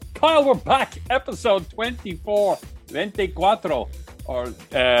Kyle, we're back. Episode 24, 24, or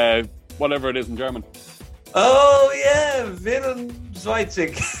whatever it is in German. Oh, yeah. Willem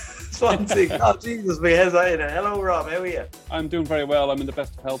Zweizig. Oh, Jesus, my head's out. Hello, Rob. How are you? I'm doing very well. I'm in the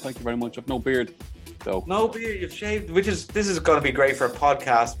best of health. Thank you very much. I've no beard. So. No beard. You've shaved, this is going to be great for a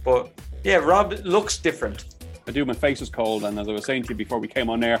podcast. But, yeah, Rob looks different. I do. My face is cold. And as I was saying to you before we came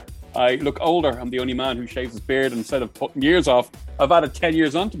on air, I look older. I'm the only man who shaves his beard. And instead of putting years off, I've added 10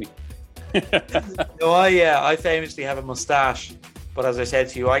 years onto me. No, I famously have a mustache. But as I said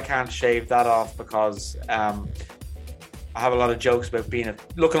to you, I can't shave that off because I have a lot of jokes about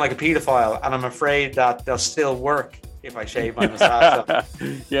looking like a paedophile, and I'm afraid that they'll still work if I shave my mustache.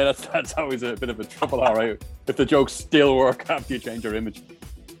 Yeah, that's always a bit of a trouble, all right, if the jokes still work after you change your image.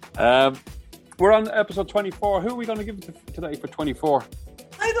 We're on episode 24. Who are we going to give it today for 24?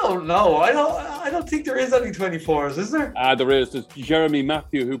 I don't know. I don't think there is any 24s, is there? There is. There's Jeremy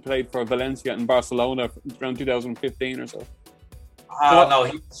Matthew, who played for Valencia and Barcelona around 2015 or so. No,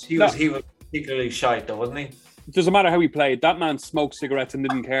 he was particularly shite though, wasn't he? It doesn't matter how he played. That man smoked cigarettes and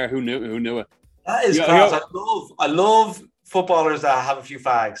didn't care who knew it. That is class. I love footballers that have a few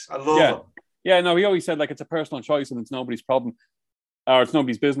fags. I love them. Yeah, no, he always said like it's a personal choice and it's nobody's problem, or it's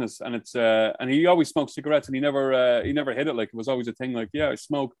nobody's business. And it's and he always smoked cigarettes and he never hid it. Like it was always a thing. Like I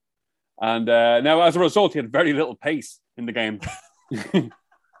smoke. And now as a result, he had very little pace in the game.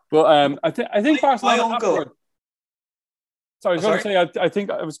 But I think Barcelona. Sorry, I was going to say,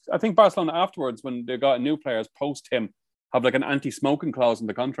 I think Barcelona afterwards, when they got new players post him, have like an anti-smoking clause in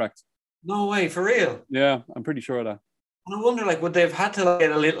the contract. No way, for real? Yeah, I'm pretty sure of that. And I wonder, like, would they have had to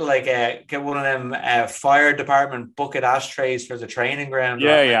get a little, like, get one of them fire department bucket ashtrays for the training ground?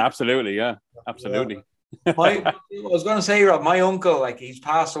 Yeah, absolutely, yeah, absolutely. Yeah. I was going to say, Rob, my uncle, like, he's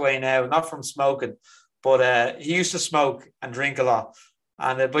passed away now, not from smoking, but he used to smoke and drink a lot,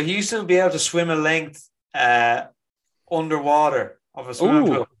 and but he used to be able to swim a length underwater of a swimming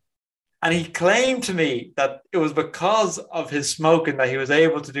pool, and he claimed to me that it was because of his smoking that he was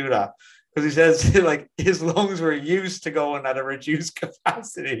able to do that, because he says like his lungs were used to going at a reduced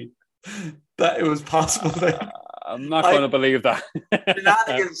capacity, that it was possible that I'm not going to believe that.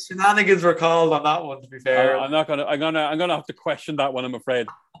 Shenanigans were called on that one, to be fair. I'm gonna have to question that one, I'm afraid.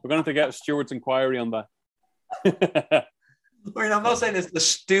 We're gonna have to get a steward's inquiry on that. I mean, I'm not saying it's the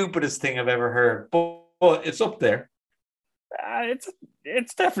stupidest thing I've ever heard, but it's up there.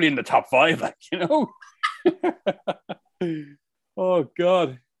 It's definitely in the top 5, like, you know. Oh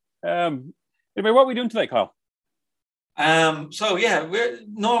God. Anyway, what are we doing today, Kyle? So yeah, we're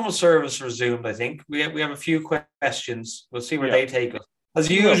normal service resumed. I think we have a few questions. We'll see where they take us. As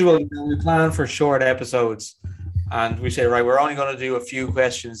usual, we plan for short episodes, and we say, right, we're only going to do a few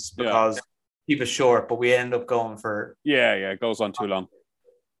questions because keep it short, but we end up going for it goes on too long.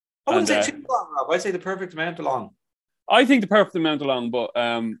 I wouldn't say too long, Rob. I'd say the perfect amount of long. I think the perfect amount of long, but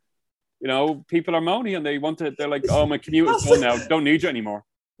you know, people are moany and they're like, oh, my commute is done now. Don't need you anymore.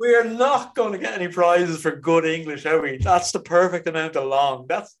 We are not going to get any prizes for good English, are we? That's the perfect amount of long.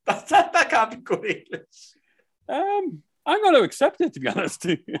 That can't be good English. I'm going to accept it, to be honest.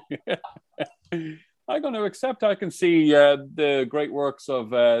 I'm going to accept. I can see the great works of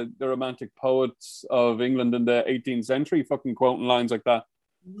the romantic poets of England in the 18th century fucking quoting lines like that.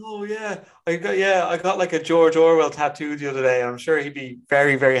 Oh yeah, I got like a George Orwell tattoo the other day. I'm sure he'd be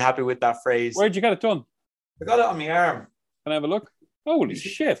very, very happy with that phrase. Where'd you get it done? I got it on my arm. Can I have a look? Holy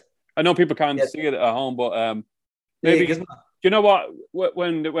shit! I know people can't see it at home, but maybe. Do you know what?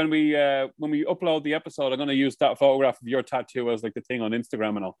 When we upload the episode, I'm going to use that photograph of your tattoo as like the thing on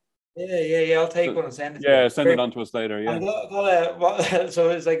Instagram and all. Yeah. I'll take one and send it. Yeah, send it on to us later. Yeah. So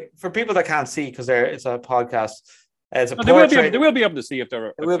it's like for people that can't see because it's a podcast. It's a they will be able to see if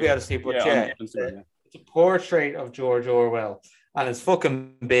they're. They will be able to see, but it's a portrait of George Orwell, and it's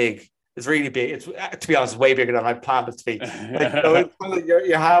fucking big. It's really big. It's, to be honest, way bigger than I planned it to be. Like, so it's kind of,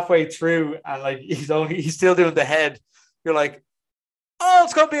 you're halfway through, and like he's still doing the head. You're like, oh,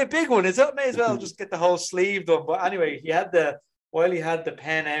 it's gonna be a big one. Is it? May as well just get the whole sleeve done. But anyway, while he had the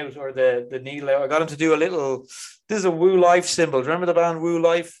pen out or the needle out, I got him to do a little. This is a Woo Life symbol. Do you remember the band Woo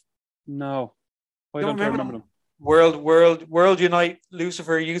Life? No, I don't remember them. World Unite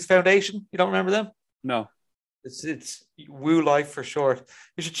Lucifer Youth Foundation. You don't remember them? No. It's Woo Life for short.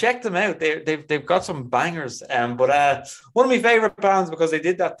 You should check them out. They've got some bangers. But one of my favorite bands, because they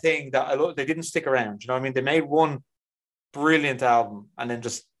did that thing that I love. They didn't stick around. You know what I mean? They made one brilliant album and then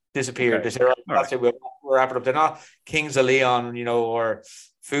just disappeared. Okay. They said, that's it. We'll wrap it up. They're not Kings of Leon, you know, or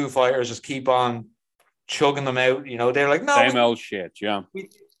Foo Fighters. Just keep on chugging them out. You know, they're like, no, same old shit. Yeah, we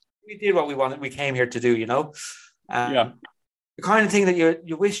did what we wanted. We came here to do. You know. the kind of thing that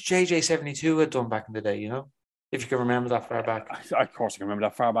you wish JJ72 had done back in the day, you know, if you can remember that far back. Of course, I can remember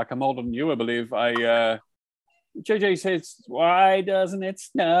that far back. I'm older than you, I believe. JJ says, "Why doesn't it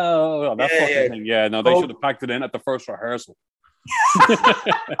snow?" Oh, that fucking thing. Yeah, no, they should have packed it in at the first rehearsal.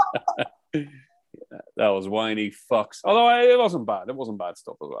 That was whiny fucks. Although it wasn't bad. It wasn't bad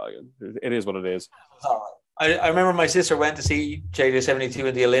stuff as well. It is what it is. I remember my sister went to see JJ72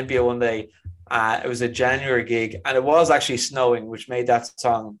 in the Olympia one day. It was a January gig, and it was actually snowing, which made that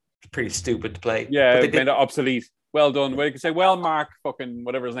song pretty stupid to play. Yeah, it made it obsolete. Well done. Well, you can say, "Well, Mark, fucking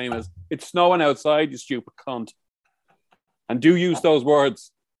whatever his name is, it's snowing outside, you stupid cunt." And do use those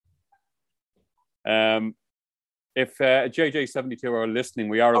words. If JJ72 are listening,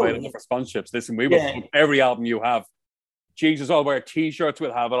 we are available for sponsorships. Listen, we will put every album you have. Jesus, I'll wear t-shirts.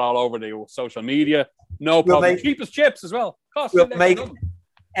 We'll have it all over the social media. No problem. Cheap as chips as well. We'll make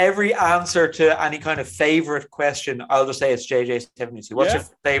every answer to any kind of favorite question. I'll just say it's JJ72. What's your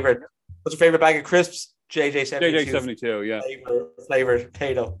favorite? What's your favorite bag of crisps? JJ72. JJ72, yeah. Favorite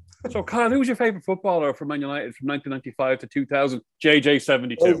potato. So, Kyle, who was your favorite footballer from Man United from 1995 to 2000?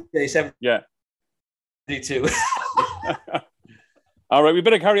 JJ72. JJ72. Yeah. 72. All right, we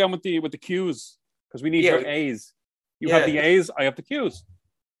better carry on with the Qs because we need your A's. You have the A's, I have the Qs.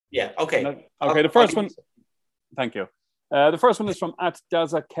 Yeah, okay. Okay, the first one. Thank you. The first one is from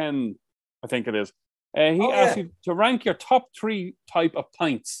 @Dazaken, I think it is. He asked you to rank your top 3 type of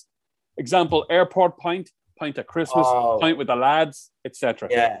pints. Example: airport pint, pint at Christmas, pint with the lads, etc.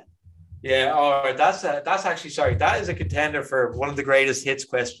 Yeah. All right. That's actually that is a contender for one of the greatest hits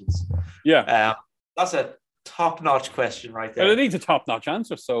questions. Yeah. That's a top-notch question right there. Well, it needs a top-notch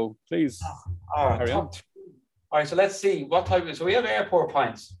answer, so please. Carry on. All right, so let's see what type of. So we have airport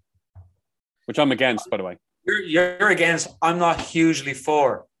pints, which I'm against, by the way. You're against. I'm not hugely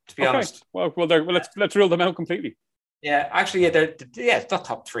for, to be honest. Well, let's rule them out completely. Yeah, actually, it's not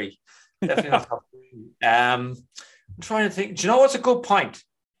top 3. Definitely not top 3. I'm trying to think. Do you know what's a good pint?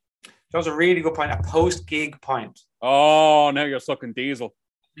 That was a really good pint. A post-gig pint. Oh, now you're sucking diesel.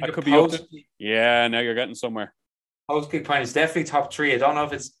 That could be up to, yeah, now you're getting somewhere. Post-gig pint is definitely top 3. I don't know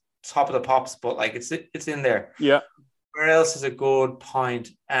if it's top of the pops, but like it's in there. Yeah. Where else is a good pint?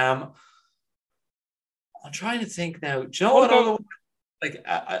 I'm trying to think now. Do you know what? Like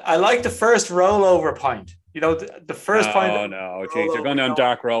I like the first rollover pint. You know, the first pint. Oh no, jeez, you're going down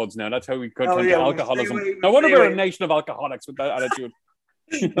dark roads now. That's how we could turn to alcoholism. Now, what about a nation of alcoholics with that attitude?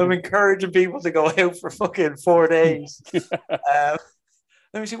 I'm encouraging people to go out for fucking 4 days.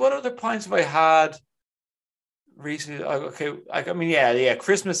 Let me see, what other pints have I had recently? Okay, I mean,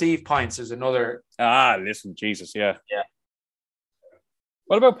 Christmas Eve pints is another. Listen, Jesus, yeah.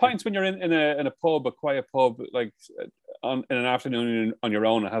 What about pints when you're in a pub, a quiet pub, like in an afternoon on your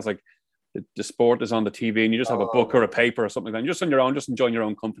own? It has like the sport is on the TV, and you just have a book or a paper or something like that. And just on your own, just enjoying your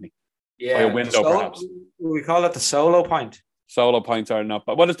own company. Yeah, by a window, perhaps. We call that the solo pint. Solo pints are not,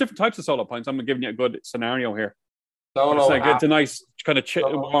 but there's different types of solo pints. I'm giving you a good scenario here. It's a nice kind of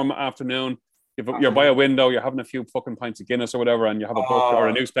warm afternoon. You're by a window, you're having a few fucking pints of Guinness or whatever, and you have a book or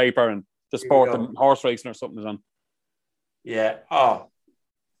a newspaper, and the sport and horse racing or something is on. Yeah.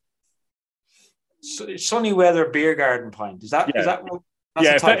 Sunny weather beer garden pint. Is that what?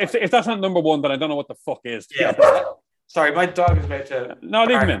 If that's not number 1, then I don't know what the fuck is. Yeah. Sorry, my dog is about to. No,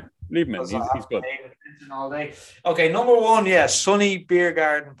 leave him in. Leave him in. He's good. All day. Okay, number 1, sunny beer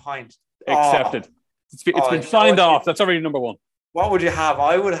garden pint. Accepted. It's been signed off. That's already number 1. What would you have?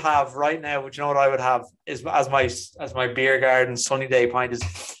 I would have right now. Would you know what I would have is as my beer garden sunny day pint is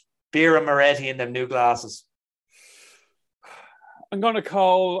beer and Moretti in them new glasses. I'm gonna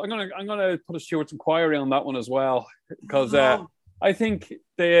put a Stewart's inquiry on that one as well because I think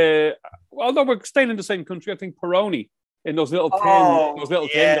although we're staying in the same country, I think Peroni in those little tin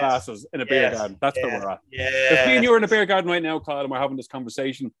glasses in a beer garden. That's where we're at. Yeah. If me and you were in a beer garden right now, Kyle, and we're having this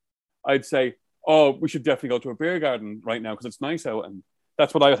conversation, I'd say, we should definitely go to a beer garden right now because it's nice out, and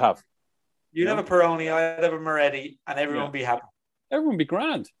that's what I would have. You'd have a Peroni, I'd have a Moretti, and everyone would be happy. Everyone would be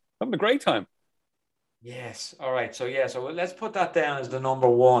grand, having a great time. Yes. All right. So let's put that down as the number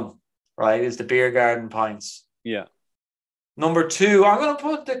 1. Right, is the beer garden pints. Yeah. Number 2, I'm going to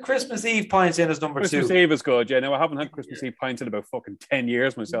put the Christmas Eve pints in as number 2. Christmas Eve is good. Yeah. Now I haven't had Christmas Eve pints in about fucking 10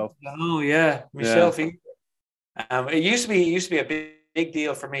 years myself. Oh yeah, myself. Yeah. It used to be a big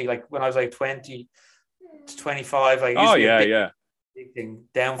deal for me. Like when I was like 20 to 25. Like big thing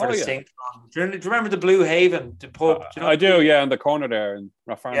down for the sink. Do you remember the Blue Haven, the pub? I do. Yeah, in the corner there in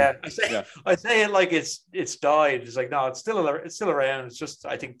Rafarm. Yeah, I say it like it's died. It's like no, it's still around. It's just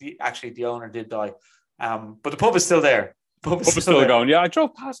I think the owner did die. But the pub is still there. Pub is still going. Yeah, I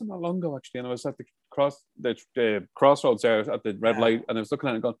drove past it not long ago actually, and I was at the the crossroads there at the red Yeah. light, and I was looking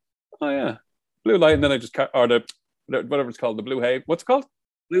at it and going, "Oh yeah, blue light." And then I just or the whatever it's called, the Blue Haven. What's it called?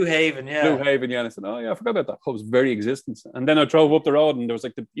 Blue Haven, yeah. Blue Haven, yeah. And I said, "Oh yeah, I forgot about that pub's very existence." And then I drove up the road, and there was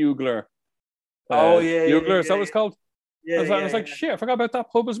like the Bugler. Oh yeah, Bugler, yeah, is that what it's called? Yeah, I was like, shit, I forgot about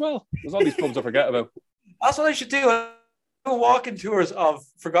that pub as well. There's all these pubs I forget about. That's what I should do. I do walking tours of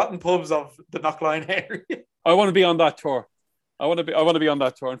forgotten pubs of the Knockline area. I want to be on that tour. I want to be on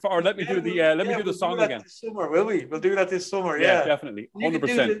that tour. Or let me do the song again. This summer, will we? We'll do that this summer. Yeah, definitely,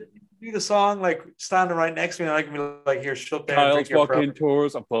 100%. Do the song like standing right next to me, and I can be like, "Here, shut down." Kyle's walking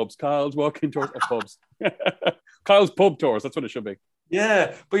tours of pubs. Kyle's walking tours of pubs. Kyle's pub tours. That's what it should be.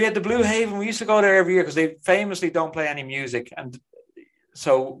 Yeah, but yeah, the Blue Haven. We used to go there every year because they famously don't play any music, and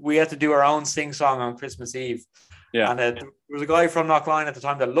so we had to do our own sing song on Christmas Eve. Yeah, and there was a guy from Knockline at the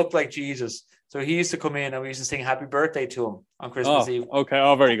time that looked like Jesus, so he used to come in and we used to sing "Happy Birthday" to him on Christmas Eve.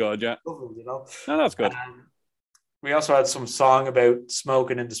 Okay, very good. Yeah, you know, no, that's good. We also had some song about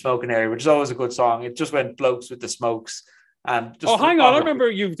smoking in the smoking area, which is always a good song. It just went "Blokes with the Smokes." And just hang on, I remember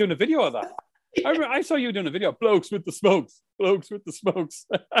you doing a video of that. I saw you doing a video. Blokes with the smokes. Blokes with the smokes.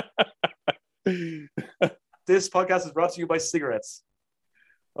 This podcast is brought to you by cigarettes.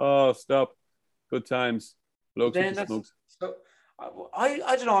 Oh, stop! Good times. Blokes with the smokes. So, I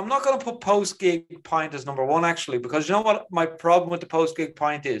don't know. I'm not going to put post gig pint as number one actually, because you know what my problem with the post gig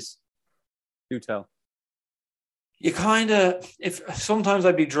pint is. You tell. You kind of, if sometimes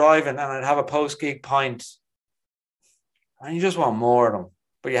I'd be driving and I'd have a post gig pint, and you just want more of them,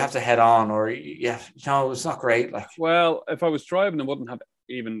 but you have to head on, or it's not great. Like, well, if I was driving, I wouldn't have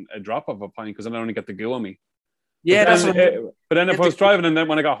even a drop of a pint because then I only get the goo on me. Yeah, but then if I was driving and then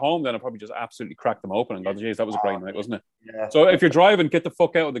when I got home, then I probably just absolutely cracked them open and go, "Geez, that was a great night, wasn't it?" Yeah. So if you're driving, get the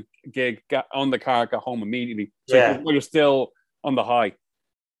fuck out of the gig, get on the car, get home immediately. So you're still on the high.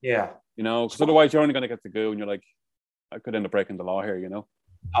 Yeah. You know, because otherwise you're only going to get the goo, and you're like, I could end up breaking the law here, you know.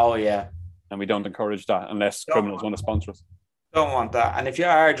 Oh yeah. And we don't encourage that unless criminals want to sponsor us. Don't want that. And if you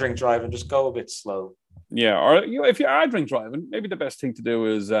are drink driving, just go a bit slow. Yeah, or if you are drink driving, maybe the best thing to do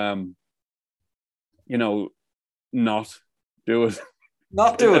is, not do it.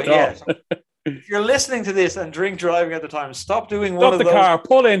 Not do it. Yeah. If you're listening to this and drink driving at the time, stop doing one of those. Stop the car.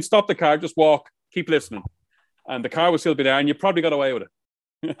 Pull in. Stop the car. Just walk. Keep listening, and the car will still be there, and you probably got away with it.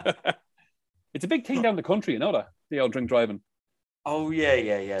 It's a big thing down the country, you know that, the old drink driving. Oh yeah.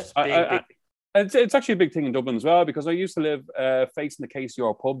 It's big. It's actually a big thing in Dublin as well, because I used to live facing the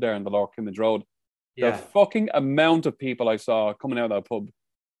KCR pub there in the Lower Kimmage Road. The fucking amount of people I saw coming out of that pub,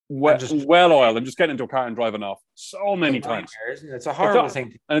 well oiled, and just getting into a car and driving off so many times. It's a horrible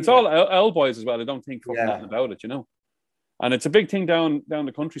thing. And it's all L boys as well. I don't think fucking nothing about it, you know. And it's a big thing down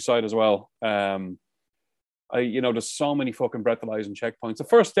the countryside as well. There's so many fucking breathalyzing checkpoints. The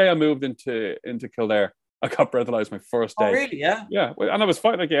first day I moved into Kildare, I got breathalyzed my first day. Oh, really? Yeah. Yeah. And I was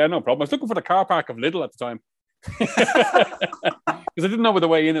fine. Like, yeah, no problem. I was looking for the car park of Lidl at the time. Because I didn't know where the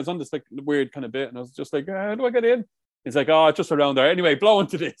way in is on this like weird kind of bit. And I was just like, how do I get in? He's like, oh, it's just around there. Anyway, blow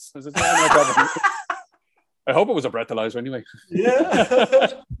into this. I said, no problem. I hope it was a breathalyzer anyway. Yeah.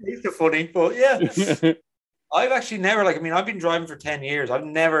 It's funny, but yeah. I've actually never, I've been driving for 10 years. I've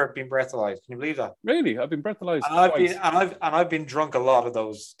never been breathalyzed. Can you believe that? Really? I've been breathalyzed twice. I've been drunk a lot of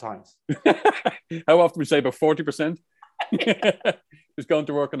those times. How often we say about 40%? Just going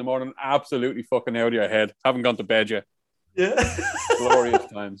to work in the morning, absolutely fucking out of your head. Haven't gone to bed yet. Yeah. Glorious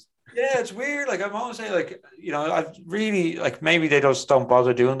times. Yeah, it's weird. I'm always saying, I've really, maybe they just don't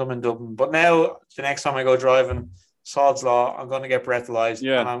bother doing them in Dublin. But now, the next time I go driving, sod's law, I'm going to get breathalyzed,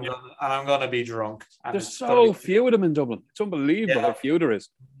 and I'm going to be drunk. There's so few of them in Dublin. It's unbelievable how few there is.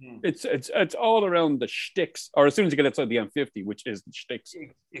 It's all around the shticks, or as soon as you get outside the M50, which is the shticks.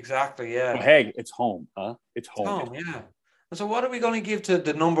 Exactly, yeah. But hey, it's home, huh? It's home. Yeah. And so what are we going to give to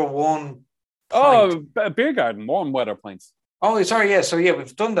the number one pint? Oh, a beer garden, warm weather pints. Oh, sorry, yeah. So, yeah,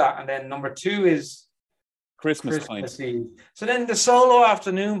 we've done that. And then number two is Christmas pint. Eve. So then the solo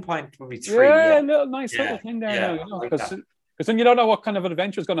afternoon pint would be three. Yeah, a little nice little thing there. Because then you don't know what kind of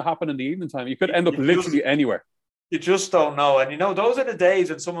adventure is going to happen in the evening time. You could end up literally anywhere. You just don't know. And, those are the days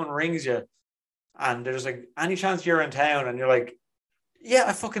when someone rings you and there's any chance you're in town, and you're like, yeah,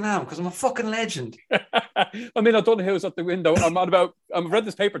 I fucking am, because I'm a fucking legend. I mean, I've done Who's at the Window. I've read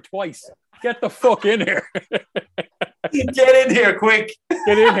this paper twice. Get the fuck in here. Get in here, quick.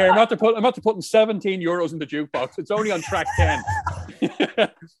 Get in here. I'm not to putting 17 euros in the jukebox. It's only on track 10. We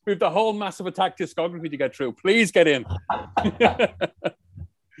have the whole Massive Attack discography to get through. Please get in.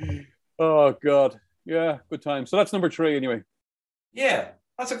 Oh, God. Yeah, good time. So that's number 3 anyway. Yeah,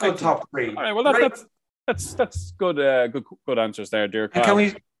 that's a good top 3. All right, well, that's good. Good answers there, dear Kyle.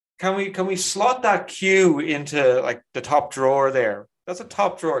 And Can we slot that Q into like the top drawer there? That's a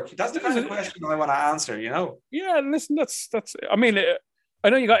top drawer. That's the kind of question I want to answer, you know? Yeah, listen, that's. I mean, I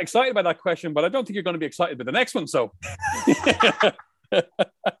know you got excited by that question, but I don't think you're going to be excited by the next one. So,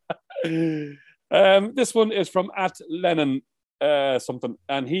 this one is from @Lennon something,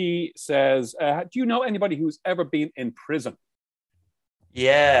 and he says, "Do you know anybody who's ever been in prison?"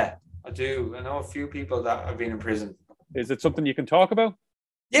 Yeah, I do. I know a few people that have been in prison. Is it something you can talk about?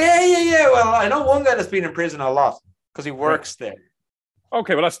 Yeah. Well, I know one guy that's been in prison a lot because he works there.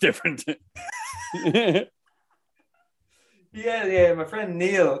 Okay, well, that's different. Yeah. My friend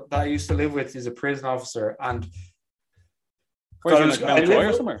Neil that I used to live with is a prison officer, and where's he, like Mountjoy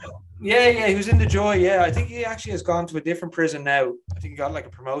or somewhere? Yeah, he was in the Joy. Yeah, I think he actually has gone to a different prison now. I think he got like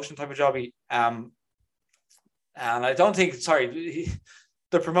a promotion type of job. And I don't think.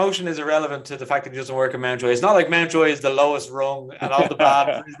 The promotion is irrelevant to the fact that he doesn't work in Mountjoy. It's not like Mountjoy is the lowest rung and all the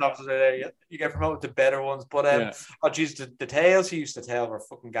bad prison officers are there. You get promoted to better ones. But the tales he used to tell were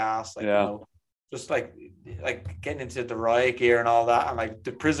fucking gas. Like, you know, just like getting into the riot gear and all that, and like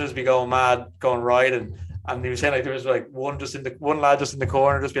the prisoners be going mad, going rioting. And he was saying like there was like one lad just in the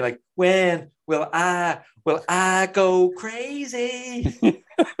corner just being like, when will I go crazy?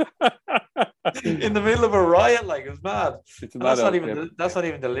 In the middle of a riot, like, it was mad. That's not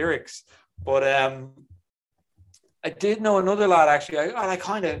even the lyrics. But I did know another lad actually. I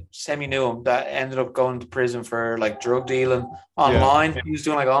kind of semi knew him that ended up going to prison for like drug dealing online. Yeah. He was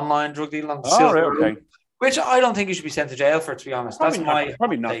doing like online drug dealing on which I don't think you should be sent to jail for, to be honest.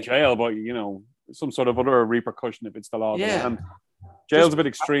 Probably not jail, but you know, some sort of other repercussion if it's the law. Yeah, and jail's a bit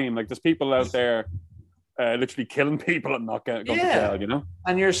extreme. Like, there's people out there literally killing people and not going to jail, you know.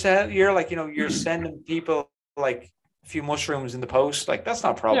 And you're like, you know, you're sending people like a few mushrooms in the post. Like, that's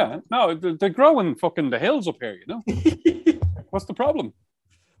not a problem. Yeah, no, they're growing fucking the hills up here, you know. What's the problem?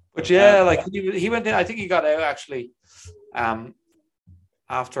 But yeah, like he went in. I think he got out actually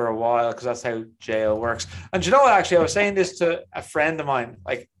after a while, because that's how jail works. And you know what? Actually, I was saying this to a friend of mine.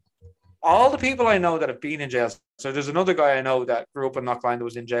 Like, all the people I know that have been in jail. So there's another guy I know that grew up in Knockline that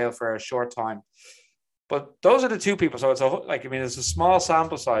was in jail for a short time. But those are the two people. So it's a small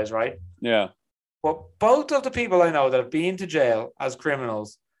sample size, right? Yeah. But both of the people I know that have been to jail as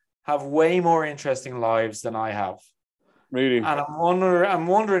criminals have way more interesting lives than I have. Really? And I'm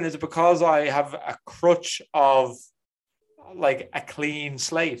wondering, is it because I have a crutch of like a clean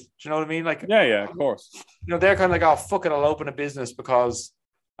slate? Do you know what I mean? Like, yeah, of course. You know, they're kind of like, oh, fuck it, I'll open a business because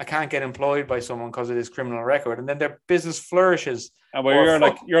I can't get employed by someone because of this criminal record. And then their business flourishes. And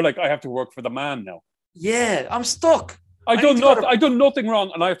you're like, I have to work for the man now. Yeah, I'm stuck. I've done nothing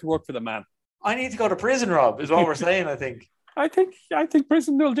wrong, and I have to work for the man. I need to go to prison, Rob, is what we're saying, I think. I think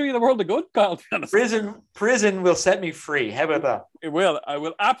prison will do you the world of good, Kyle. Prison will set me free. How about that? It will.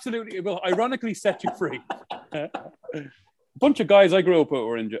 It will ironically set you free. A bunch of guys I grew up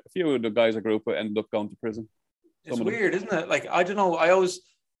with a few of the guys I grew up with ended up going to prison. It's weird, isn't it? Like, I don't know. I always,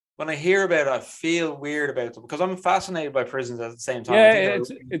 when I hear about it, I feel weird about them because I'm fascinated by prisons at the same time. Yeah,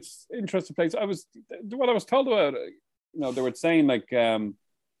 it's an interesting place. What I was told about, you know, they were saying like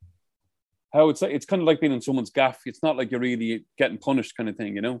how it's kind of like being in someone's gaff. It's not like you're really getting punished, kind of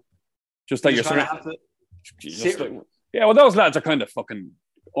thing, you know. Just like well, those lads are kind of fucking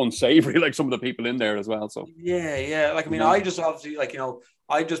unsavory, like some of the people in there as well. So yeah. Like, I mean, I just obviously, like, you know,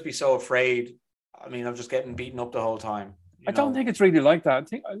 I'd just be so afraid. I mean, I'm just getting beaten up the whole time. I don't think it's really like that.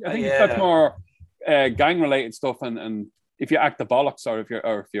 I think that's more gang related stuff, and if you act the bollocks, or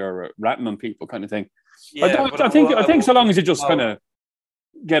if you're ratting on people, kind of thing. Yeah, I think so long as you just kind of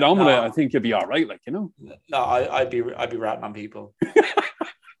get on with it, I think you'll be all right. Like, you know. No, I'd be ratting on people.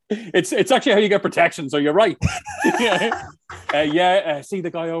 It's actually how you get protection. So you're right. See the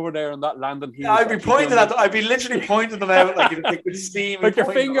guy over there on that landing. I'd be pointing at. I'd be literally pointing them out like with steam. Like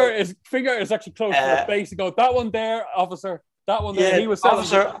your finger is actually close to the face. You go, that one there, officer. That one there. He was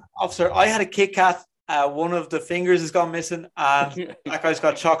officer. I had a Kit Kat. One of the fingers has gone missing, and that guy's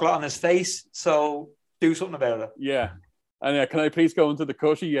got chocolate on his face. So do something about it. Yeah. And can I please go into the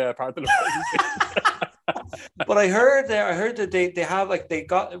cushy part of the face? But I heard that they have, like, they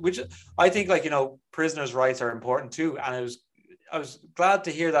got, which I think, like, you know, prisoners' rights are important too. And I was glad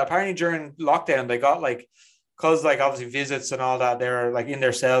to hear that. Apparently during lockdown they got, like, because, like, obviously visits and all that, they're like in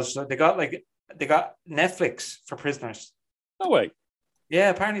their cells. So they got Netflix for prisoners. No way. Yeah,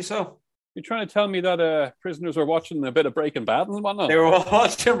 apparently so. You're trying to tell me that prisoners were watching a bit of Breaking Bad and whatnot? They were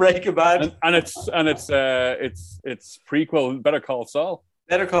watching Breaking Bad, and it's prequel Better Call Saul.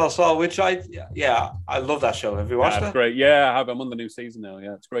 Better Call Saul, which I love that show. Have you watched it? Great. Yeah, I have. I'm on the new season now.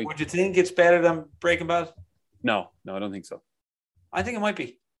 Yeah, it's great. Would you think it's better than Breaking Bad? No, I don't think so. I think it might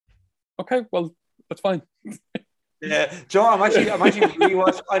be. Okay, well, that's fine. Yeah, Joe, I'm actually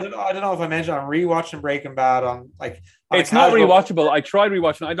rewatching. I don't know if I mentioned I'm rewatching Breaking Bad on It's not rewatchable. I tried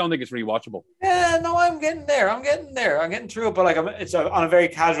rewatching. I don't think it's rewatchable. Yeah, no, I'm getting there. I'm getting through it, but like it's on a very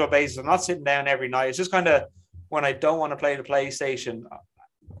casual basis. I'm not sitting down every night. It's just kind of when I don't want to play the PlayStation,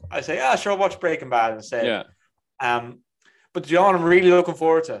 I say, sure, I'll watch Breaking Bad instead. Yeah. But you know what I'm really looking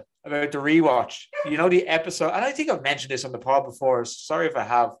forward to about the rewatch? You know, the episode, and I think I've mentioned this on the pod before. Sorry if I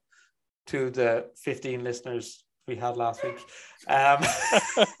have, to the 15 listeners we had last week.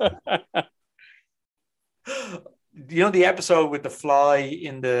 You know the episode with the fly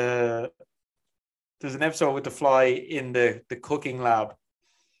in the. There's an episode with the fly in the cooking lab.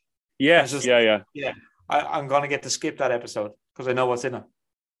 Yes. Yeah. I'm gonna get to skip that episode because I know what's in it.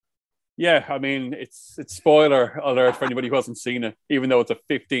 Yeah, I mean, it's spoiler alert for anybody who hasn't seen it, even though it's a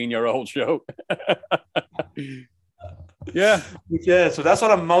 15-year-old show. Yeah. So that's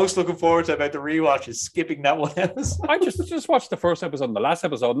what I'm most looking forward to about the rewatch is skipping that one episode. I just watched the first episode and the last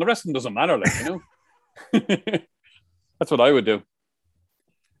episode, and the rest of them doesn't matter, like, you know. That's what I would do.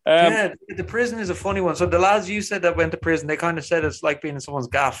 The prison is a funny one. So the lads you said that went to prison, they kind of said it's like being in someone's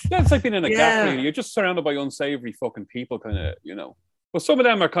gaff. Yeah, it's like being in a gaff, really. You're just surrounded by unsavory fucking people, kind of, you know. Well, some of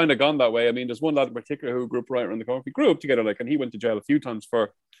them are kind of gone that way. I mean, there's one lad in particular who grew up right around the corner. We grew up together, like, and he went to jail a few times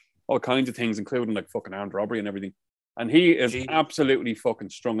for all kinds of things, including like fucking armed robbery and everything. And he is absolutely fucking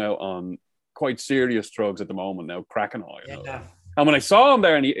strung out on quite serious drugs at the moment now, crack and all. You know? Yeah. And when I saw him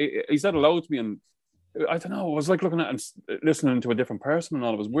there, and he said hello to me, and I don't know, I was like looking at and listening to a different person, and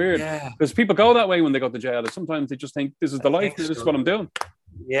all. It was weird because people go that way when they go to jail. Sometimes they just think this is the life, this is what I'm doing.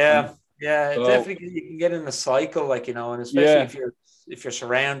 Yeah, so, definitely you can get in a cycle, like, you know, and especially if you're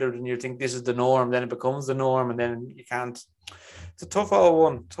surrounded and you think this is the norm, then it becomes the norm, and then you can't. It's a tough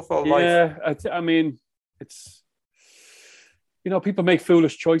old life. Yeah, I mean, it's, you know, people make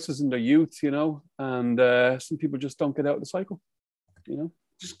foolish choices in their youth, you know, and some people just don't get out of the cycle, you know.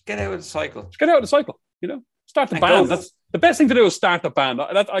 Just get out of the cycle. Just get out of the cycle, you know. Start the band. That's the best thing to do is start the band.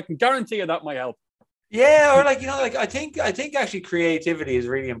 I can guarantee you that might help. Yeah, or like, you know, like I think actually creativity is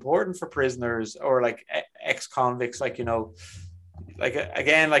really important for prisoners or like ex-convicts, like, you know, like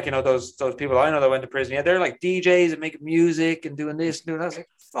again, like, you know, those people I know that went to prison. Yeah, they're like DJs and making music and doing this and doing that. I was like,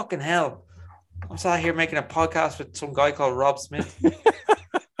 fucking hell. I'm sat here making a podcast with some guy called Rob Smith,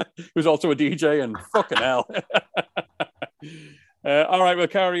 who's also a DJ, and fucking hell. All right, we'll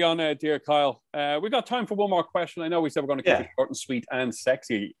carry on, dear Kyle. We've got time for one more question. I know we said we're going to keep it short and sweet and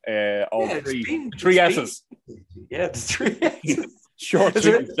sexy. Three S's. Yeah, the three S's. Short,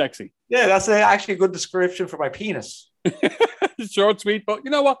 sweet, and sexy. Yeah, that's actually a good description for my penis. Short, sweet, but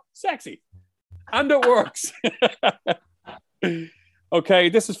you know what? Sexy. And it works. Okay,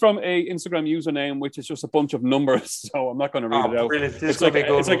 this is from a Instagram username, which is just a bunch of numbers, so I'm not going to read it out. Brilliant. It's like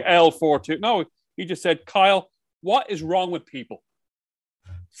L42. No, he just said, Kyle, what is wrong with people?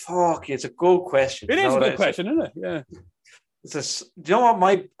 Fuck, it's a good question. It is a good question, isn't it? Yeah. Do you know what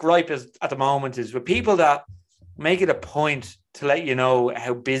my gripe is at the moment is with people that make it a point to let you know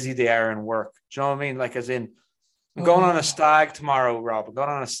how busy they are in work. Do you know what I mean? Like, as in, I'm going on a stag tomorrow, Rob. I'm going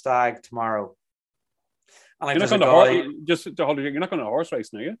on a stag tomorrow. And like, you're not going you're not going to a horse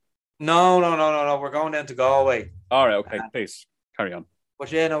race, are you? No. We're going down to Galway. All right, okay, please carry on.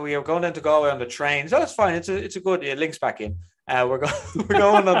 But yeah, no, we are going down to Galway on the train. So that's fine. It's a good. It links back in. We're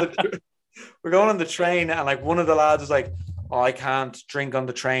going on the train, and like one of the lads is like, "Oh, I can't drink on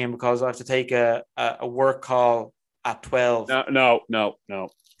the train because I have to take a work call at 12." No.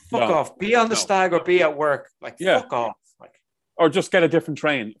 Fuck off. Be on the stag or be at work. Like, fuck off. Like, or just get a different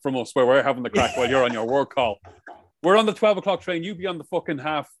train from us where we're having the crack while you're on your work call. We're on the 12 o'clock train. You be on the fucking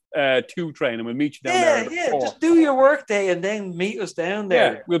 2 train, and we'll meet you down there. Yeah. Just do your work day and then meet us down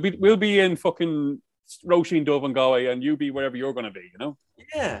there. Yeah, we'll be in fucking Roisin, Dove, and Galway, and you be wherever you're going to be. You know.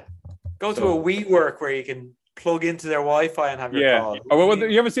 Yeah. Go to a WeWork where you can plug into their Wi-Fi and have your call. Or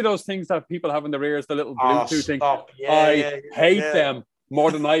you ever see those things that people have in their ears, the little Bluetooth thing? I hate them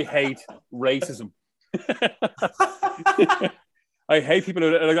more than I hate racism. I hate people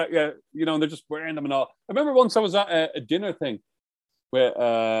who are, you know, and they're just wearing them and all. I remember once I was at a dinner thing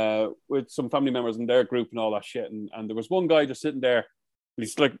with some family members in their group and all that shit, and there was one guy just sitting there.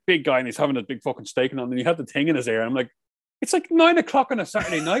 He's like a big guy and he's having a big fucking steak on, and he had the thing in his ear. And I'm like, it's like 9 o'clock on a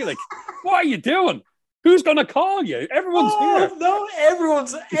Saturday night. Like, what are you doing? Who's gonna call you? Everyone's here. No,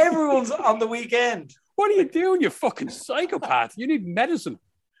 everyone's on the weekend. What are you doing, you fucking psychopath? You need medicine.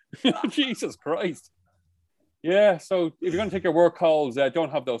 Jesus Christ. Yeah, so if you're going to take your work calls,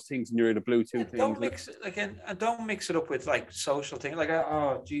 don't have those things in your ear, the Bluetooth things. Don't mix it and don't mix it up with like social things. Like,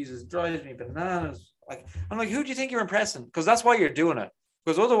 oh Jesus, it drives me bananas. Like, I'm like, who do you think you're impressing? Because that's why you're doing it.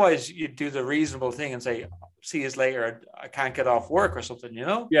 Because otherwise you do the reasonable thing and say, see you later, I can't get off work or something, you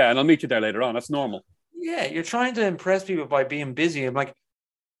know? Yeah, and I'll meet you there later on. That's normal. Yeah, you're trying to impress people by being busy. I'm like,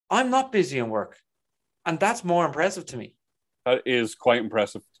 I'm not busy in work. And that's more impressive to me. That is quite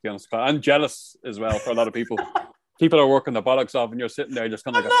impressive, to be honest. I'm jealous as well for a lot of people. People are working the bollocks off and you're sitting there just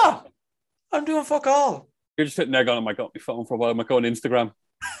kind of I'm not. I'm doing fuck all. You're just sitting there going, I might go on my phone for a while. I might go on Instagram.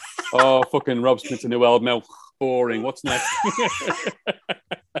 Oh, fucking Rob Smith's a new album now. Boring. What's next?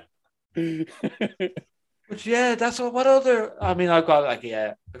 But yeah, that's what other. I mean, I've got like,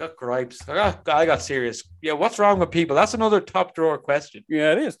 I got gripes. I got serious. Yeah, what's wrong with people? That's another top drawer question.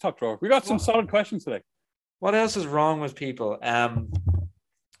 Yeah, it is top drawer. We got some solid questions today. What else is wrong with people?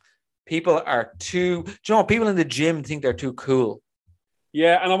 People are too. Do you know, people in the gym think they're too cool.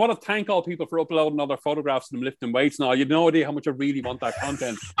 Yeah, and I want to thank all people for uploading all their photographs of them lifting weights now. You have no idea how much I really want that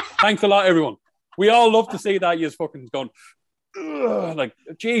content. Thanks a lot, everyone. We all love to see that. You're fucking going, like,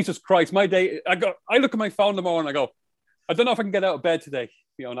 Jesus Christ, my day. I look at my phone in the morning and I go, I don't know if I can get out of bed today.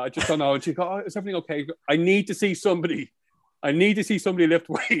 I just don't know. And she go, is everything okay? I need to see somebody lift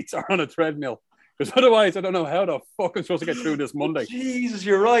weights or on a treadmill. Because otherwise, I don't know how the fuck I'm supposed to get through this Monday. Jesus,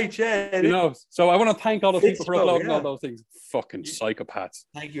 you're right, yeah. So I want to thank all the people for uploading all those things. Fucking psychopaths.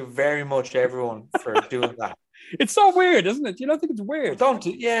 Thank you very much, everyone, for doing that. It's so weird, isn't it? You don't think it's weird?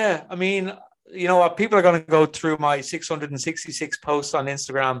 Yeah. I mean, you know what? People are going to go through my 666 posts on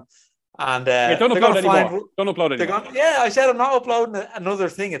Instagram. And don't upload anymore. Don't upload anymore. I said I'm not uploading another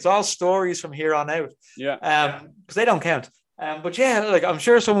thing. It's all stories from here on out. Yeah. Because they don't count. But yeah, like I'm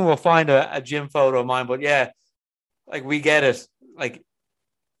sure someone will find a gym photo of mine. But yeah, like we get it. Like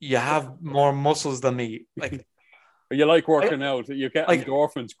you have more muscles than me. Like you like working out. You get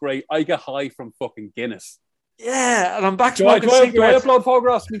endorphins. Great. I get high from fucking Guinness. Yeah, and I'm back smoking cigarettes. Do I upload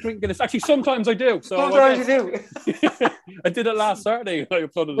photographs of me drinking Guinness? Actually, sometimes I do. So sometimes you do. I did it last Saturday. I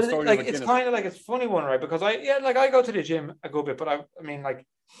uploaded a story. Like it's kind of like it's a funny one, right? Because I go to the gym a good bit, but I mean, like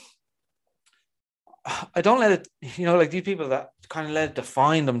I don't let it. You know, like these people that kind of let it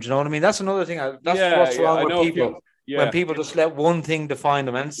define them. Do you know what I mean? That's another thing. What's wrong with people when people just let one thing define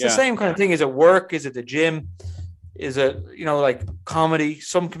them, and it's the same kind of thing. Is it work? Is it the gym? Is it like comedy?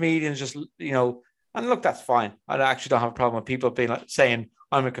 Some comedians just And look, that's fine. I actually don't have a problem with people being saying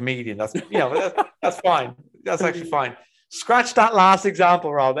I'm a comedian. That's that's fine. That's actually fine. Scratch that last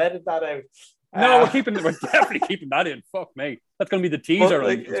example, Rob. Edit that out. No, we're definitely keeping that in. Fuck me. That's gonna be the teaser on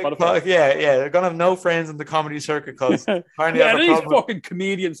Spotify. Yeah. They're gonna have no friends in the comedy circuit because these fucking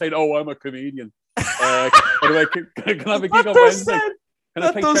comedians saying, "Oh, I'm a comedian." Can I have a gig on Wednesday?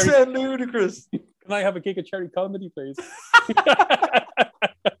 That does sound ludicrous. Can I have a gig at Cherry Comedy, please?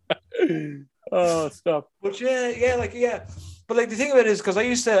 Oh, stop. But but like the thing of it is, because I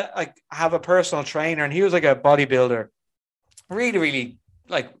used to have a personal trainer and he was like a bodybuilder, really, really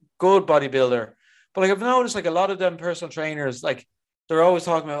good bodybuilder. But I've noticed a lot of them personal trainers, they're always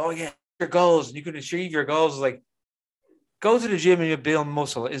talking about, oh yeah, your goals and you can achieve your goals. Go to the gym and you build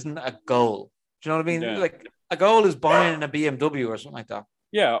muscle isn't a goal. Do you know what I mean? Yeah. A goal is buying a BMW or something like that.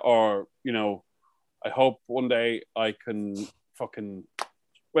 Yeah, or I hope one day I can fucking.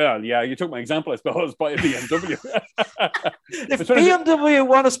 Well, yeah, you took my example, I suppose, buy a BMW. If BMW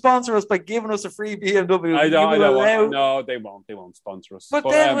want to sponsor us by giving us a free BMW, I don't. No, they won't. They won't sponsor us. But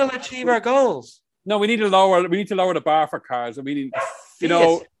then we'll achieve our goals. No, we need to lower the bar for cars. I mean,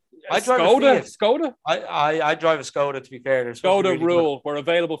 I drive Skoda. I drive a Skoda. To be fair, Skoda rule. We're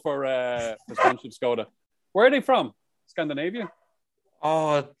available for sponsorship. Skoda. Where are they from? Scandinavia.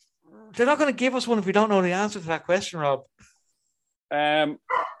 Oh, they're not going to give us one if we don't know the answer to that question, Rob. Bear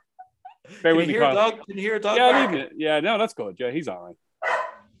Can with me, Can you hear a dog? Yeah, no, that's good. Yeah, he's all right.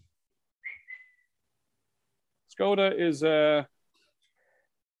 Skoda is, I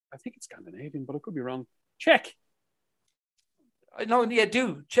think it's Scandinavian, but I could be wrong. Czech. No, yeah,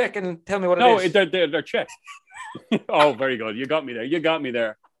 do check and tell me what it is. No, they're Czech. Oh, very good. You got me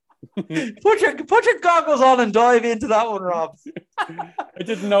there. Put your goggles on and dive into that one, Rob. I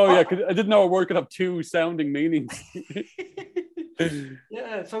didn't know. Yeah, I didn't know a word could have two sounding meanings.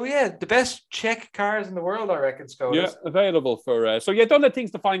 Yeah, so the best Czech cars in the world, I reckon. Skoda. Yeah, available for. Don't let things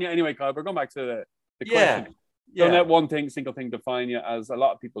define you anyway, Kyle. We're going back to the question. Don't let one single thing define you, as a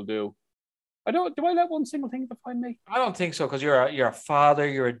lot of people do. Do I let one single thing define me? I don't think so, because you're a father,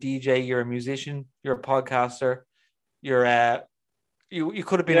 you're a DJ, you're a musician, you're a podcaster, you're you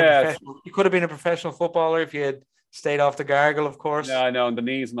could have been a professional. You could have been a professional footballer if you had stayed off the gargle, of course. Yeah, I know, and the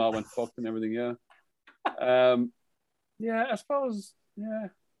knees and all went fucked and everything. Yeah. Yeah, I suppose. Yeah,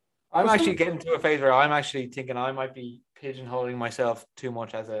 I'm actually getting to a phase where I'm actually thinking I might be pigeonholing myself too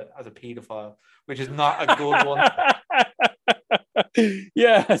much as a paedophile, which is not a good one.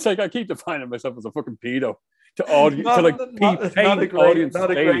 Yeah, it's like I keep defining myself as a fucking pedo to audience, to like not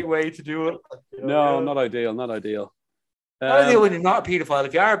a great way to do it. No, not ideal, not ideal. Not ideal when you're not a paedophile.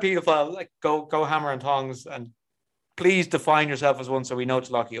 If you are a paedophile, like go hammer and tongs, and please define yourself as one so we know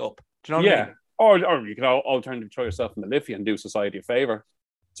to lock you up. Do you know what I mean? Or you can alternatively throw yourself in the Liffey and do society a favor.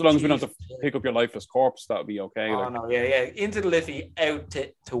 So long as we don't have to pick up your lifeless corpse, that would be okay. Oh, no, yeah. Into the Liffey, out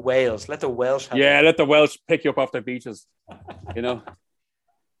to Wales. Let the Welsh have it. Let the Welsh pick you up off their beaches. You know?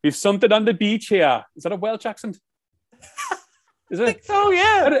 We've something on the beach here. Is that a Welsh accent? Is it? I think so,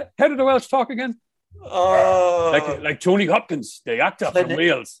 yeah. How did the Welsh talk again? Like Tony Hopkins, the actor from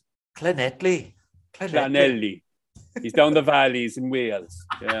Wales. Clonelly. He's down the valleys in Wales.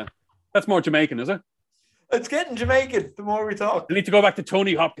 Yeah. That's more Jamaican, is it? It's getting Jamaican the more we talk. I need to go back to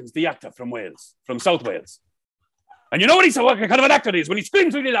Tony Hopkins, the actor from Wales, from South Wales. And you know what kind of an actor he is when he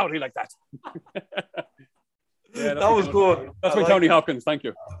screams really loudly like that. That was good. That's my Tony Hopkins. Thank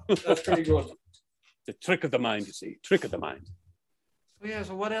you. That's pretty good. The trick of the mind, you see. Trick of the mind. Yeah,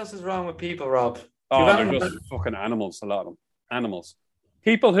 so what else is wrong with people, Rob? They're just fucking animals, a lot of them. Animals.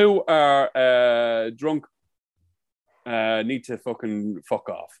 People who are drunk need to fucking fuck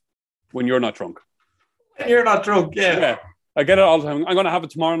off when you're not drunk. You're not drunk, yeah. I get it all the time. I'm going to have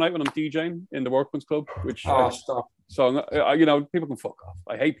it tomorrow night when I'm DJing in the Workman's Club. Stop. So, people can fuck off.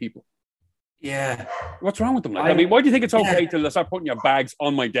 I hate people. Yeah. What's wrong with them? Like, I mean, why do you think it's okay to start putting your bags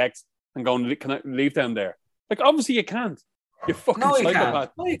on my decks and going, can I leave them there? Like, obviously you can't. You fucking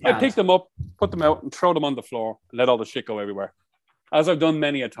psychopath. I pick them up, put them out, and throw them on the floor and let all the shit go everywhere. As I've done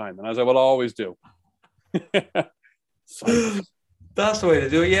many a time, and as I will always do. That's the way to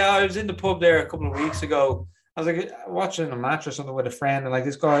do it. Yeah, I was in the pub there a couple of weeks ago. I was like watching a match or something with a friend, and like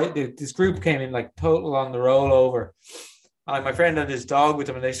this group came in like total on the rollover. And like my friend had his dog with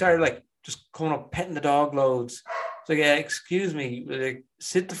him, and they started like just coming up, petting the dog loads. It's like, yeah, excuse me, like,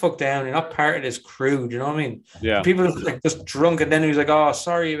 sit the fuck down. You're not part of this crew. Do you know what I mean? Yeah. People like just drunk, and then he was like, "Oh,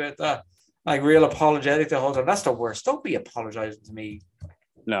 sorry about that." Like real apologetic the whole time. That's the worst. Don't be apologizing to me.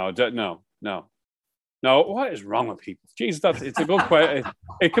 No. What is wrong with people? Jesus, it's a good question.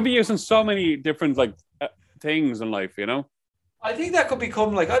 It could be used in so many different things in life, you know. I think that could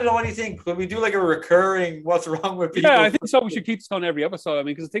become like, I don't know, what do you think? Could we do like a recurring what's wrong with people? Yeah, I think so. We should keep this on every episode. I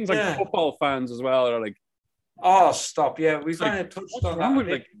mean, because things like football fans as well are like, oh, stop. Yeah, we've kind of touched on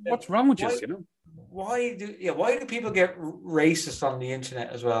that. What's wrong with you, you know? Why do people get racist on the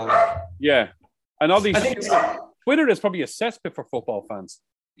internet as well? Yeah. And all these Twitter is probably a cesspit for football fans.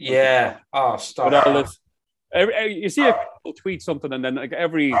 Yeah. Oh, stop. You see a people tweet something, and then like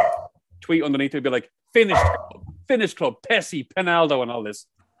every tweet underneath it would be like, finish club, Pessi, Penaldo, and all this.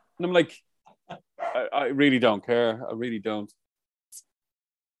 And I'm like, I really don't care. I really don't.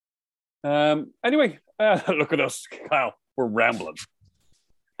 Anyway, look at us, Kyle. We're rambling.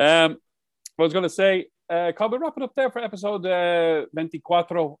 I was going to say, can we wrap it up there for episode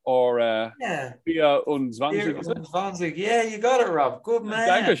 24 or Via und 20? Yeah, you got it, Rob. Good man.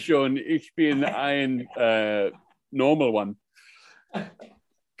 Dankeschön. Ich bin ein normal one.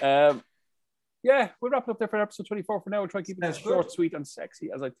 We'll wrap it up there for episode 24 for now. We'll try to keep it short, sweet, and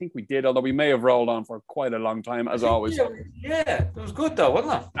sexy, as I think we did, although we may have rolled on for quite a long time, as always. Yeah, it was good, though,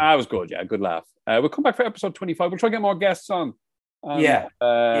 wasn't it? It was good, yeah, good laugh. We'll come back for episode 25. We'll try to get more guests on.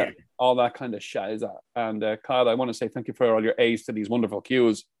 All that kind of shit. And Kyle, I want to say thank you for all your A's to these wonderful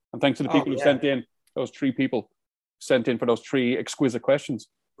cues. And thanks to the people who sent in, those 3 people sent in for those 3 exquisite questions.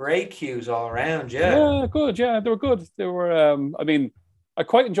 Great cues all around, yeah. Yeah, good, yeah, they were good. They were, I mean, I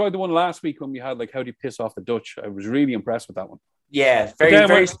quite enjoyed the one last week when we had like, how do you piss off the Dutch? I was really impressed with that one. Yeah,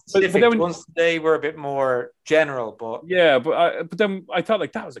 very specific. But then ones today were a bit more general, but yeah, but then I thought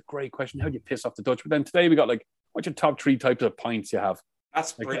like that was a great question. How do you piss off the Dutch? But then today we got like, what's your top 3 types of pints you have?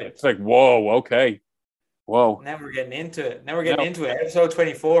 That's brilliant. It's like, whoa, okay. Whoa. Now we're getting into it. Episode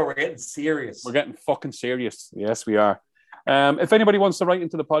 24, we're getting serious. We're getting fucking serious. Yes, we are. If anybody wants to write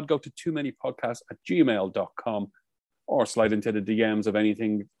into the pod, go to toomanypodcasts@gmail.com or slide into the DMs of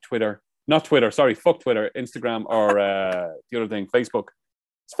anything Twitter. Not Twitter, sorry, fuck Twitter, Instagram, or the other thing, Facebook.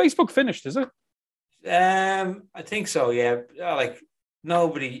 Is Facebook finished, is it? I think so, yeah. Like,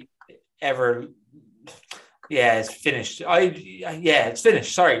 nobody ever... Yeah, it's finished. It's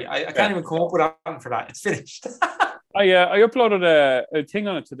finished. Sorry, I can't even come up with anything for that. It's finished. I uploaded a thing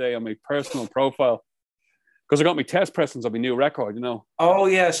on it today on my personal profile because I got my test pressings of my new record, you know. Oh,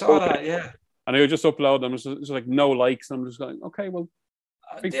 yeah, I saw that, yeah. And I just uploaded them. It's like no likes. And I'm just going, okay, well,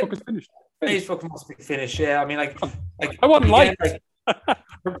 Facebook is finished. Facebook must be finished, yeah. I mean, like I want likes.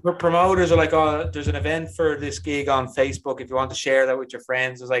 Promoters are like, oh, there's an event for this gig on Facebook. If you want to share that with your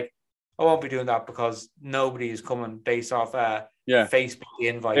friends, it's like, I won't be doing that because nobody is coming based off Facebook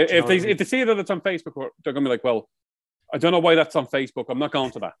invite. If they see that it's on Facebook, they're going to be like, well, I don't know why that's on Facebook. I'm not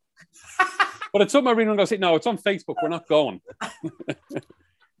going to that. But it's something I really want to go see. No, it's on Facebook. We're not going.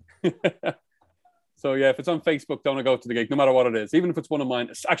 So yeah, if it's on Facebook, don't go to the gig, no matter what it is. Even if it's one of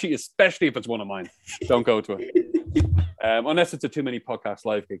mine. Actually, especially if it's one of mine, don't go to it. Unless it's a Too Many Podcasts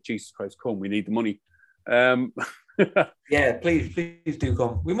live gig. Jesus Christ, come. We need the money. Yeah, please do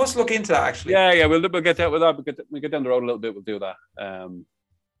come. We must look into that, actually. Yeah, we'll get that with that. We'll get down the road a little bit. We'll do that.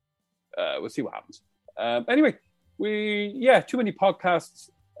 We'll see what happens. Anyway, Too Many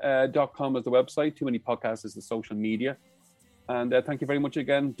Podcasts.com is the website. Too Many Podcasts is the social media. And thank you very much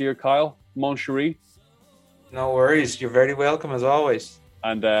again, dear Kyle, mon chéri. No worries. You're very welcome, as always.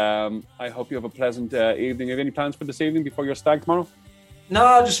 And I hope you have a pleasant evening. Have you any plans for this evening before your stag tomorrow?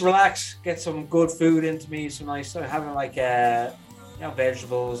 No, just relax. Get some good food into me. Some nice, having like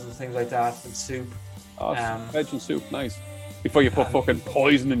vegetables and things like that, and soup. Awesome. Veg and soup, nice. Before you put fucking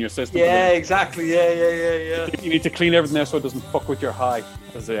poison in your system. Yeah, exactly. Yeah. You need to clean everything there so it doesn't fuck with your high.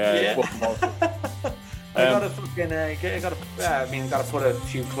 I gotta fucking gotta put a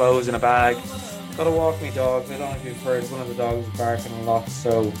few clothes in a bag. Gotta walk me dogs. I don't know if you've heard, one of the dogs is barking a lot,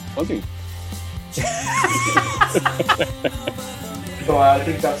 so. Was he? So I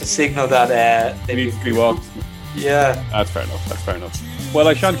think that's a signal that they need to be walked. Yeah. That's fair enough. Well,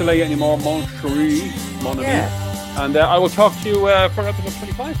 I shan't delay you anymore, mon chéri, mon ami. Yeah. And I will talk to you for episode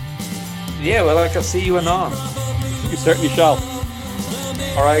 25. Yeah, well, I'll see you anon. You certainly shall.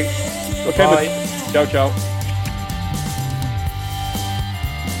 All right. Okay, bye. Ciao.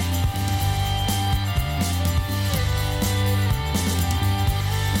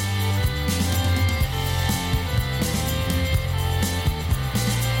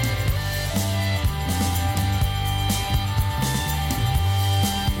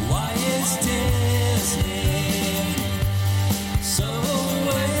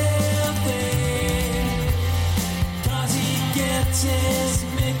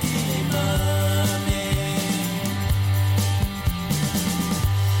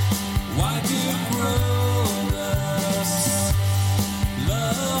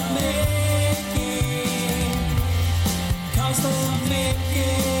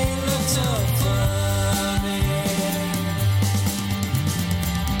 Making